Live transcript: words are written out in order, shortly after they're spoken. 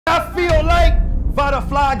I feel like Vada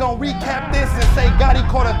gonna recap this and say Gotti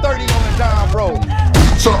caught a 30 on the John Road.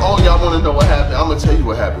 So all y'all wanna know what happened? I'm gonna tell you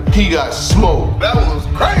what happened. He got smoked. That was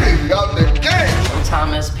crazy out the game.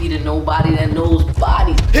 Sometimes SP to nobody that knows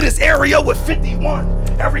body. Hit his area with 51.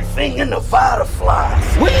 Everything in the Vada flies.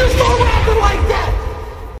 When you start rapping like that?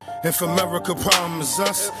 If America problem is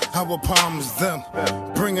us, our problem is them.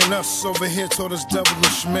 Bringing us over here toward us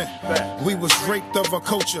devilish men. We was raped of our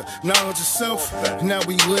culture, knowledge of self. Now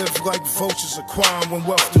we live like vultures acquiring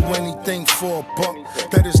wealth. Do anything for a buck.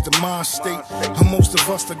 That is the mind state. And most of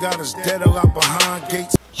us that got us dead a lot behind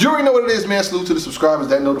gates. You already know what it is, man. Salute to the subscribers.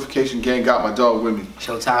 That notification gang got my dog with me.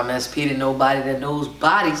 Showtime SP to nobody that knows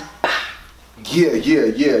bodies. Yeah.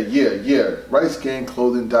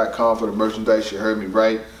 RiceGangClothing.com for the merchandise. You heard me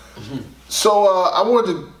right. So I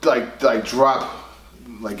wanted to drop,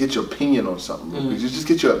 get your opinion on something. Just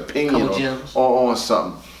get your opinion on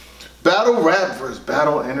something. Battle rap versus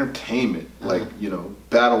battle entertainment.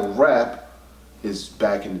 Battle rap is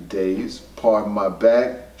back in the days. Pardon my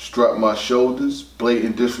back, strut my shoulders,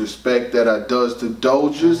 blatant disrespect that I does to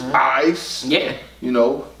Dojas, Ice. Yeah.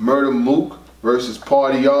 Murder Mook versus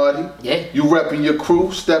Party Artie. Yeah. You repping your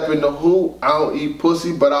crew, step in the who. I don't eat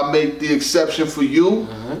pussy, but I make the exception for you.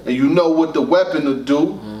 And you know what the weapon will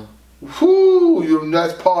do. Whoo,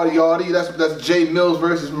 that's Party Artie. That's Jay Mills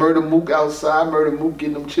versus Murder Mook outside. Murder Mook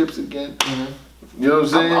getting them chips again. You know what I'm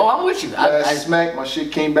saying? I'm with you. Last smack, my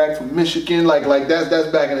shit came back from Michigan. That's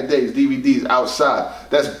back in the days. DVDs outside.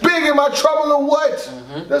 That's big in my trouble or what?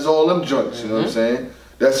 That's all them joints. You know what I'm saying?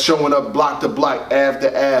 That's showing up block to block, Ave to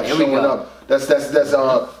Ave, showing up. That's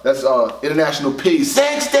International Peace.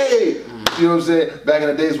 Sex Day. You know what I'm saying? Back in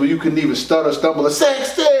the days where you couldn't even stutter, stumble, a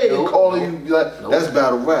sex day, calling you that's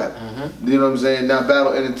battle rap. You know what I'm saying? Now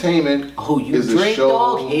battle entertainment is a show.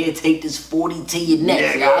 Dog? Here, take this 40 to your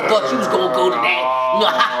neck. I thought you was gonna go to that.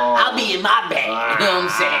 I'll be in my bag. You know what I'm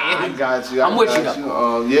saying? I got you. I'm with you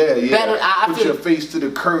though. Yeah. I Put your face to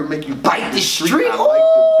the curb, make you bite the street. I like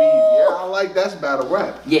the beef. Yeah, I like that's battle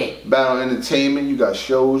rap. Yeah. Battle entertainment. You got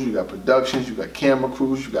shows, you got productions, you got camera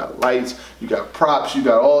crews, you got lights, you got props, you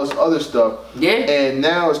got all this other stuff. Yeah. And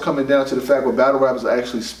now it's coming down to the fact where battle rappers are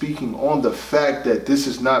actually speaking on the fact that this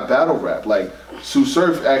is not battle rap. Like Sue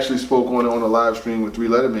Surf actually spoke on a live stream with 3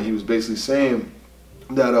 Letterman. He was basically saying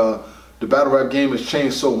that the battle rap game has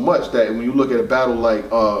changed so much that when you look at a battle like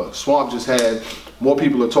Swamp just had, more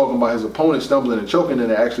people are talking about his opponent stumbling and choking than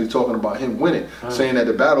they're actually talking about him winning. Saying that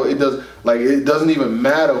the battle, it doesn't even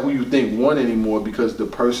matter who you think won anymore because the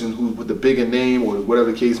person who with the bigger name or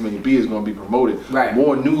whatever the case may be is going to be promoted. Right.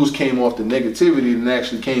 More news came off the negativity than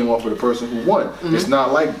actually came off of the person who won. It's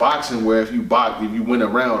not like boxing where if you win a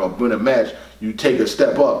round or win a match, you take a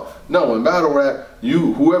step up. No, in battle rap,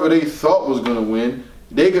 whoever they thought was going to win,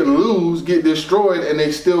 they could lose, get destroyed, and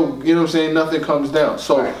they still, you know what I'm saying, nothing comes down.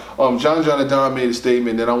 So, John and Don made a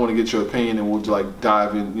statement that I want to get your opinion and we'll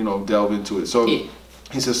dive in, delve into it. So, he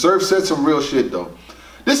said, Surf said some real shit though.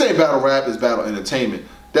 This ain't battle rap, it's battle entertainment.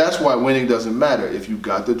 That's why winning doesn't matter if you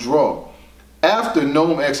got the draw. After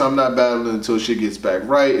Gnome X, I'm not battling until shit gets back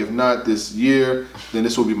right. If not this year, then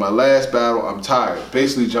this will be my last battle. I'm tired.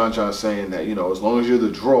 Basically, John saying that, as long as you're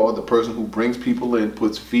the draw, the person who brings people in,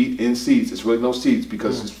 puts feet in seats. It's really no seats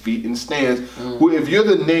because it's feet in stands. If you're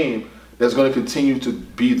the name that's going to continue to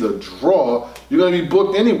be the draw, you're going to be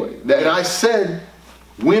booked anyway. And I said,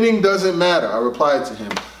 winning doesn't matter. I replied to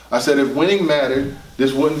him. I said, if winning mattered,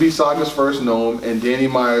 this wouldn't be Saga's first Gnome, and Danny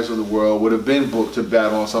Myers of the world would have been booked to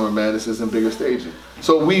battle on Summer Madnesses and bigger stages.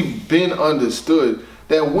 So we've been understood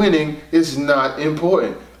that winning is not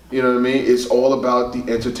important. You know what I mean? It's all about the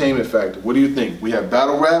entertainment factor. What do you think? We have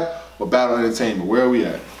battle rap or battle entertainment? Where are we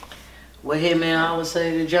at? Well, here, man, I would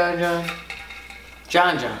say to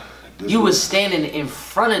John, you was standing in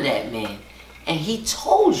front of that man, and he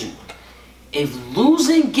told you, if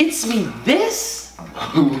losing gets me this,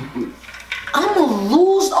 I'm gonna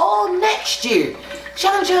lose all next year.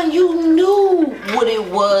 John, you knew what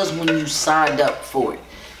it was when you signed up for it.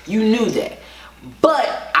 You knew that.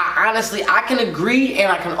 But honestly, I can agree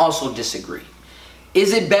and I can also disagree.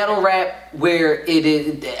 Is it battle rap where it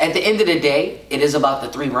is, at the end of the day, it is about the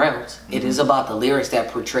 3 rounds. It is about the lyrics that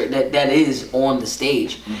portray, that is on the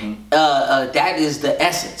stage. That is the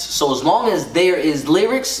essence. So as long as there is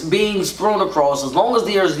lyrics being thrown across, as long as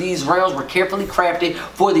there's these rounds were carefully crafted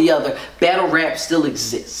for the other, battle rap still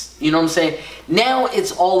exists. You know what I'm saying? Now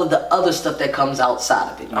it's all of the other stuff that comes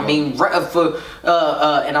outside of it. I mean,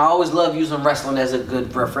 and I always love using wrestling as a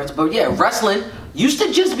good reference, but yeah, wrestling used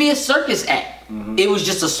to just be a circus act. It was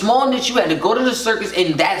just a small niche. You had to go to the circus,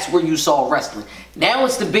 and that's where you saw wrestling. Now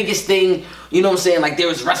it's the biggest thing. You know what I'm saying? Like there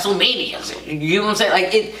was WrestleMania. You know what I'm saying?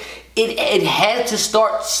 Like it had to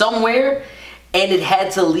start somewhere, and it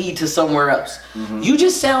had to lead to somewhere else. You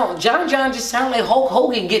just sound John just sound like Hulk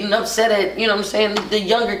Hogan getting upset at, you know what I'm saying, the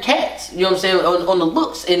younger cats. You know what I'm saying, on the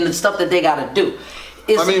looks and the stuff that they got to do.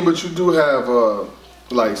 I mean, but you do have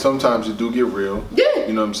like sometimes you do get real. Yeah.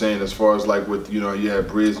 You know what I'm saying? As far as like with, you know, you had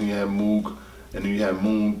Briz and you had Moog, and then you had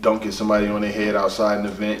Moon dunking somebody on their head outside an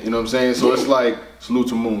event. You know what I'm saying? So it's like, salute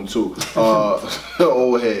to Moon too.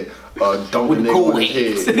 Old head. Dunking nigga on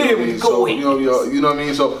his head. You know what I mean? So, you know what I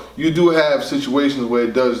mean? So you do have situations where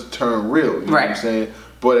it does turn real. You know what I'm saying?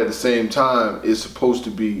 But at the same time, it's supposed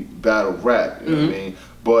to be battle rap. You know what I mean?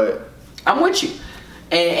 But I'm with you.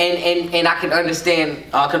 And I can understand,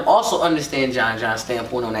 I can also understand John's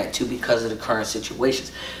standpoint on that too, because of the current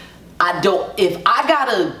situations. If I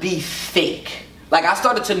gotta be fake, like I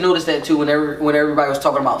started to notice that too when everybody was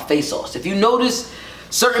talking about face-offs. If you notice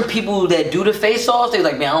certain people that do the face-offs, they're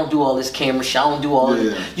like, man, I don't do all this camera shit, I don't do all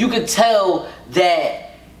this. You could tell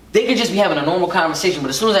that they could just be having a normal conversation, but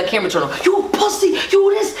as soon as that camera turn on, you pussy, you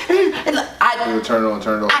this, and turn it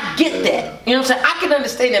on. I get that. You know what I'm saying? I can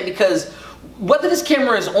understand that, because whether this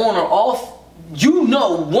camera is on or off, you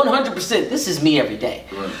know 100% this is me every day.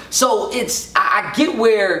 Right. So I get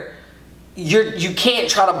where you can't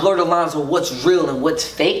try to blur the lines of what's real and what's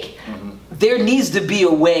fake. There needs to be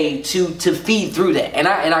a way to feed through that, and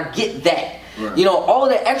I get that. Right. You know, all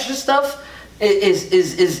of the extra stuff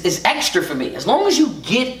is extra for me. As long as you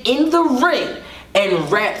get in the ring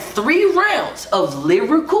and rap 3 rounds of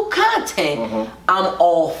lyrical content, I'm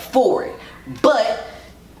all for it. But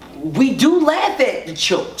we do laugh at the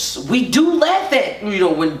chokes. We do laugh at, you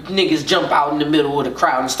know, when niggas jump out in the middle of the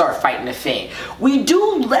crowd and start fighting the fan. We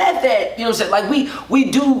do laugh at, you know what I'm saying? Like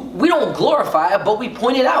we don't glorify it, but we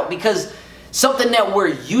point it out, because something that we're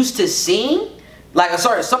used to seeing,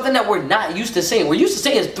 something that we're not used to seeing. We're used to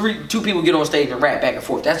seeing two people get on stage and rap back and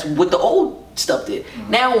forth. That's what the old stuff did.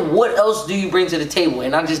 Now what else do you bring to the table?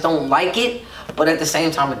 And I just don't like it, but at the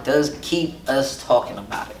same time it does keep us talking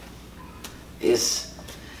about it. It's,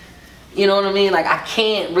 you know what I mean? Like, I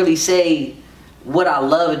can't really say what I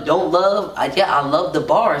love and don't love. I love the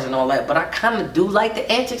bars and all that, but I kind of do like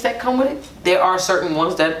the antics that come with it. There are certain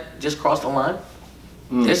ones that just cross the line.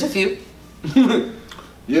 There's a few.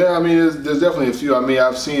 Yeah, I mean, there's definitely a few. I mean,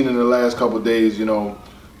 I've seen in the last couple of days, you know,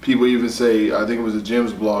 people even say, I think it was a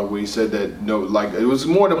Jim's blog where he said that, you know, like, it was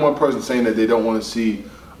more than one person saying that they don't want to see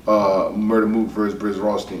Murder Mook versus Briz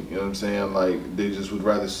Rothstein. You know what I'm saying? Like, they just would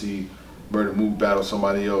rather see Murder Mook battle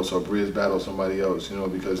somebody else or Briz battle somebody else, you know,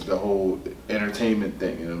 because the whole entertainment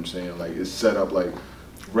thing, you know what I'm saying? Like, it's set up like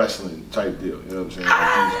wrestling type deal, you know what I'm saying?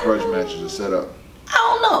 Like, these grudge matches are set up. I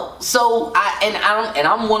don't know. So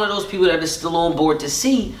I'm one of those people that is still on board to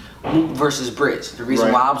see Mook versus Briz. The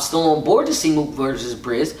reason why I'm still on board to see Mook versus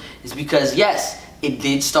Briz is because, yes, it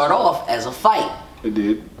did start off as a fight. It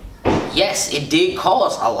did. Yes, it did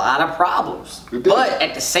cause a lot of problems. But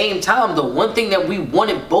at the same time, the one thing that we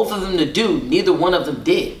wanted both of them to do, neither one of them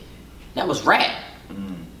did. That was rap.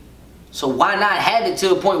 So why not have it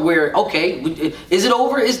to a point where, okay, is it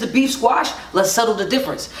over? Is the beef squash? Let's settle the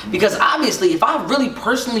difference. Because obviously, if I really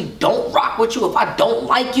personally don't rock with you, if I don't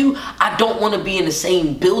like you, I don't want to be in the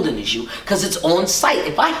same building as you, because it's on site.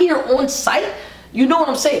 If I hear on site, you know what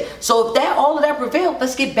I'm saying? So if all of that prevailed,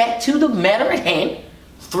 let's get back to the matter at hand.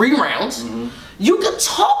 3 rounds. You could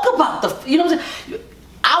talk about the, you know what I'm saying?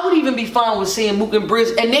 I would even be fine with seeing Mook and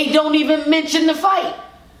Briz, and they don't even mention the fight.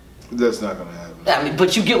 That's not gonna happen. I mean,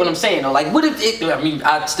 but you get what I'm saying, though. Like, what if it, I mean,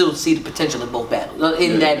 I still see the potential in both battles,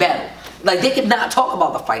 that battle. Like, they could not talk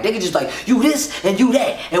about the fight. They could just like, you this and you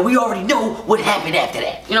that, and we already know what happened after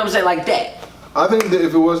that. You know what I'm saying? Like that. I think that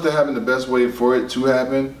if it was to happen, the best way for it to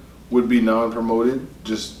happen would be non-promoted.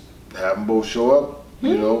 Just have them both show up,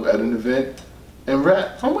 you know, at an event and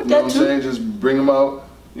rap. I'm with you know that what too. I'm saying? Just bring them out,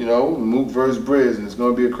 you know, Mook versus Briz, and it's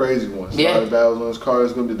gonna be a crazy one. It's a lot of battles on this card.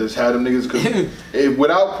 It's gonna be, just have them niggas, because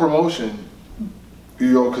without promotion,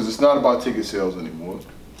 you know, because it's not about ticket sales anymore.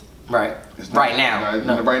 Right. It's not, right now.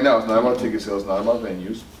 Right now, it's not about ticket sales. It's not about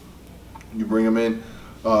venues. You bring them in,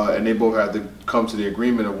 and they both have to come to the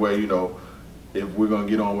agreement of where, you know, if we're gonna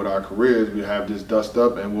get on with our careers, we have this dust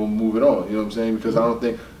up and we'll move it on. You know what I'm saying? Because I don't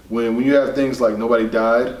think when you have things like nobody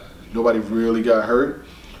died, nobody really got hurt,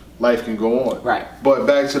 life can go on. Right. But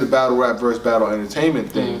back to the battle rap versus battle entertainment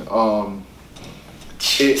thing.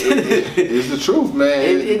 It's the truth,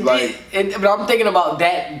 man. But I'm thinking about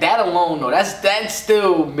that alone though. That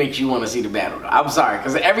still makes you want to see the battle. Though. I'm sorry,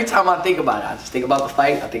 because every time I think about it, I just think about the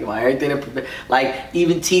fight. I think about everything that, like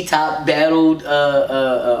even T-Top battled.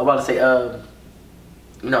 I'm about to say,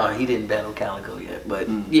 no, he didn't battle Calico yet, but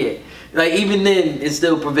yeah, like even then, it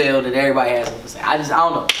still prevailed, and everybody has something to say. I don't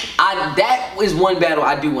know. That is one battle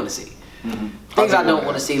I do want to see. Things I don't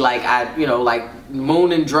want to see, like like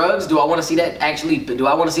Moon and Drugs. Do I want to see that actually? Do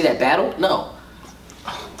I want to see that battle? No.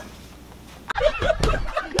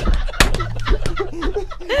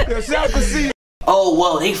 Oh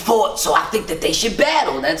well, they fought, so I think that they should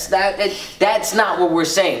battle. That's not what we're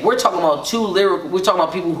saying. We're talking about we're talking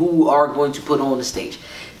about people who are going to put on the stage.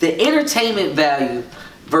 The entertainment value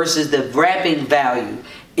versus the rapping value.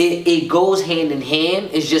 It goes hand in hand.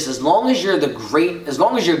 It's just as long as you're as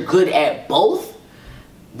long as you're good at both,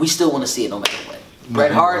 we still want to see it no matter what.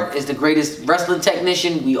 Bret Hart is the greatest wrestling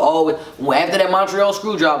technician. After that Montreal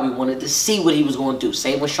Screwjob, we wanted to see what he was going to do.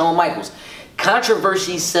 Same with Shawn Michaels.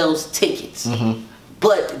 Controversy sells tickets,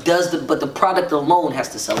 but the product alone has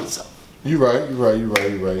to sell itself. You're right.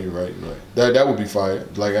 That would be fire.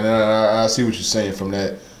 Like, and I see what you're saying from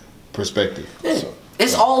that perspective. Yeah. So,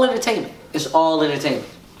 it's all entertainment. It's all entertainment.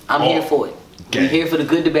 I'm here for it. I'm here for the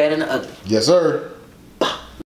good, the bad, and the ugly. Yes, sir.